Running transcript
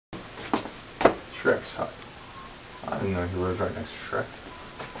Shrek's hut. I didn't know he lived right next to Shrek.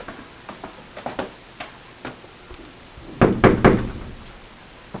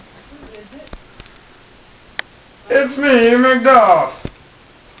 Who is it? It's me, Macbeth!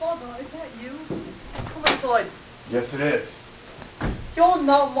 Father, is that you? Come inside. Yes, it is. You're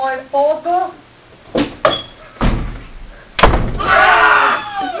not my father.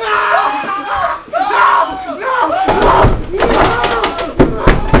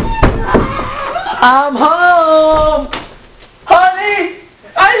 I'm home! Honey!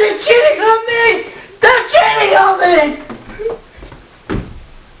 Are you cheating on me? They're cheating on me!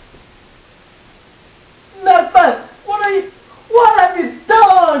 Macbeth, what have you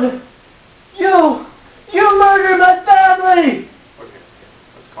done? You murdered my family! Okay,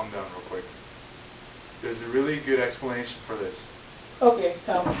 let's calm down real quick. There's a really good explanation for this. Okay,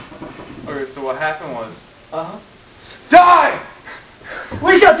 tell me. Okay, so what happened was... Uh-huh. Die!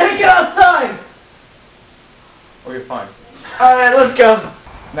 We shall take you outside! Okay, fine. Alright, let's go.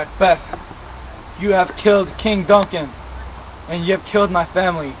 Macbeth, you have killed King Duncan, and you have killed my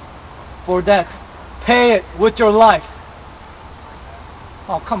family. For that, pay it with your life.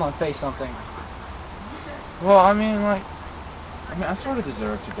 Oh, come on, say something. Well, I mean, I sort of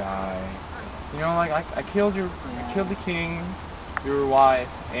deserve to die. You know, like, I killed the king, your wife,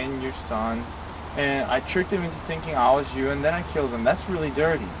 and your son, and I tricked him into thinking I was you, and then I killed him. That's really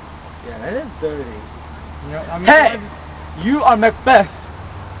dirty. Yeah, that is dirty. You know, I mean, Hey! You are Macbeth.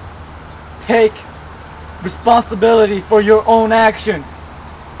 Take responsibility for your own action.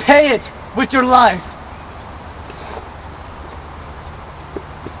 Pay it with your life.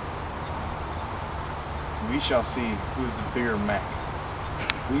 we shall see who's the bigger Mac.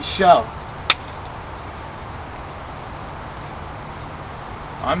 We shall.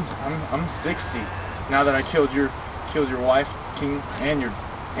 I'm 60 now that I killed your wife, king, and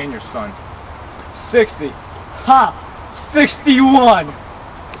your son. 60. Ha! 61!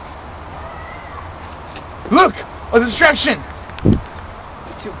 Look! A distraction!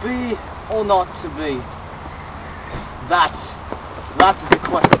 To be or not to be? That is the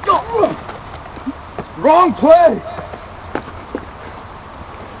question. Wrong play!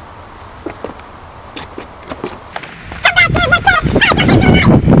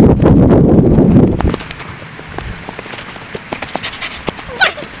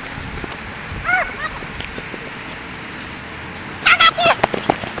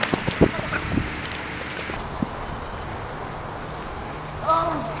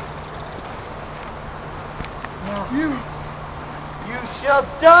 You shall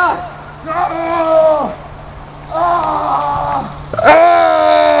die! No!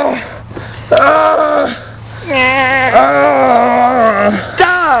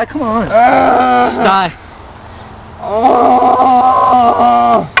 Die! Come on! Just die.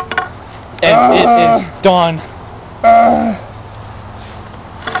 And it is done.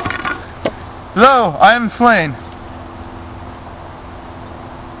 Lo, I am slain.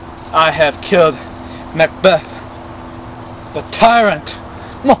 I have killed Macbeth, the tyrant.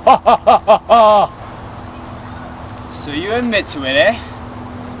 So you admit to it, eh?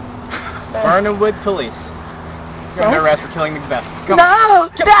 Burnhamwood Police. You're under arrest for killing Macbeth. Go. No!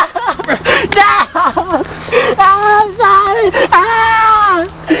 No! No! I'm sorry!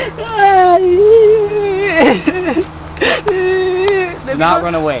 Do not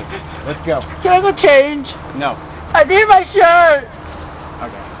run away. Let's go. Can I go change? No. I need my shirt!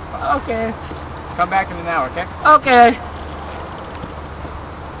 Okay. Okay. Come back in an hour, okay? Okay.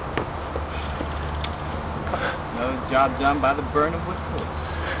 Another job done by the Burnhamwood Police.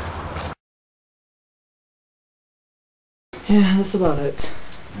 Yeah, that's about it.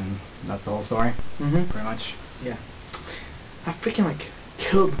 And that's the whole story? Mm-hmm. Pretty much? Yeah. I freaking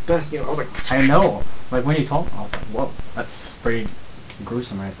killed Beth, I was like... I know. Like when you told me, I was like, whoa, that's pretty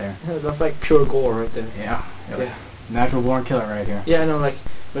gruesome right there. Yeah, that's like pure gore right there. Yeah. Yeah. Natural born killer right here. Yeah, I know, like,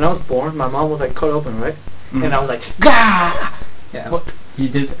 when I was born, my mom was like cut open, right? Mhm. And I was like, Gah! Yeah. What?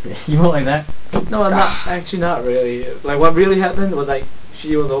 You went like that? No, I'm not, actually not really. Like, what really happened was like,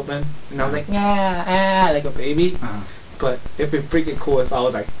 she was open, and I was like, like a baby. Uh-huh. But it'd be freaking cool if I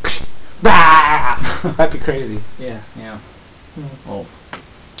was like, bah! That'd be crazy. Yeah. Yeah. Mm. Well,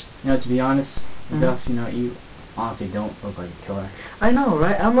 you know, to be honest, Mhm. Duff, you know, you honestly don't look like a killer. I know,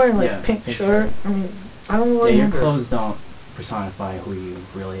 right? I'm wearing like Yeah, pink pink shirt. shirt. I mean, I don't Yeah, really your remember. clothes don't personify who you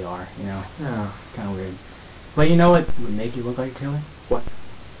really are, you know? Yeah. It's kind of weird. But you know what would make you look like a killer? What?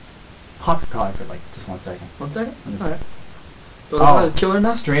 Pop your collar for like just 1 second. 1 second? Let me see. Alright. So Oh. I'm not a killer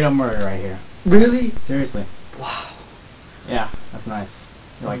now? Straight up murder right here. Really? Seriously. Wow. Yeah, that's nice.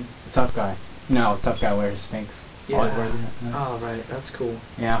 You're like a tough guy. No, tough guy wears Sphinx. Yeah. Oh, right. That's cool.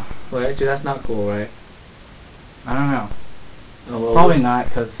 Yeah. Well, actually, that's not cool, right? I don't know. Oh, well, Probably not,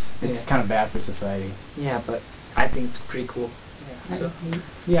 because it's Yeah. kind of bad for society. Yeah, but I think it's pretty cool. Yeah. So,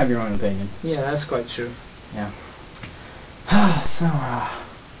 You have your own opinion. yeah, that's quite true. Yeah. So,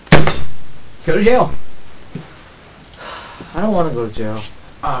 go to jail. I don't want to go to jail.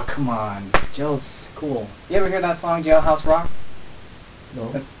 Oh, come on. Jail's cool. You ever hear that song, Jailhouse Rock?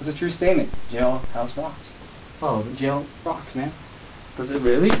 No. It's a true statement. Jailhouse rocks. Oh, Jail rocks, man. does it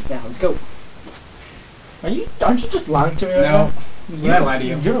really? Yeah, let's go. Aren't you just lying to me right No. now? Did I lie to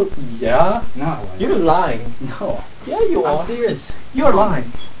you? Yeah? No. You're lying. No. Yeah, you are. I'm serious. You're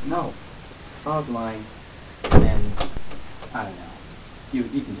lying. No. If I was lying, then, I don't know. You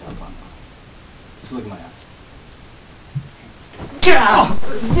can tell if I'm lying. Just look at my eyes.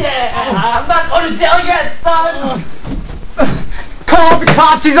 Yeah, I'm not going to jail yet, son! Call the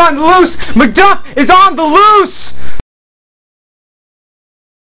cops! He's on the loose! Macduff is on the loose!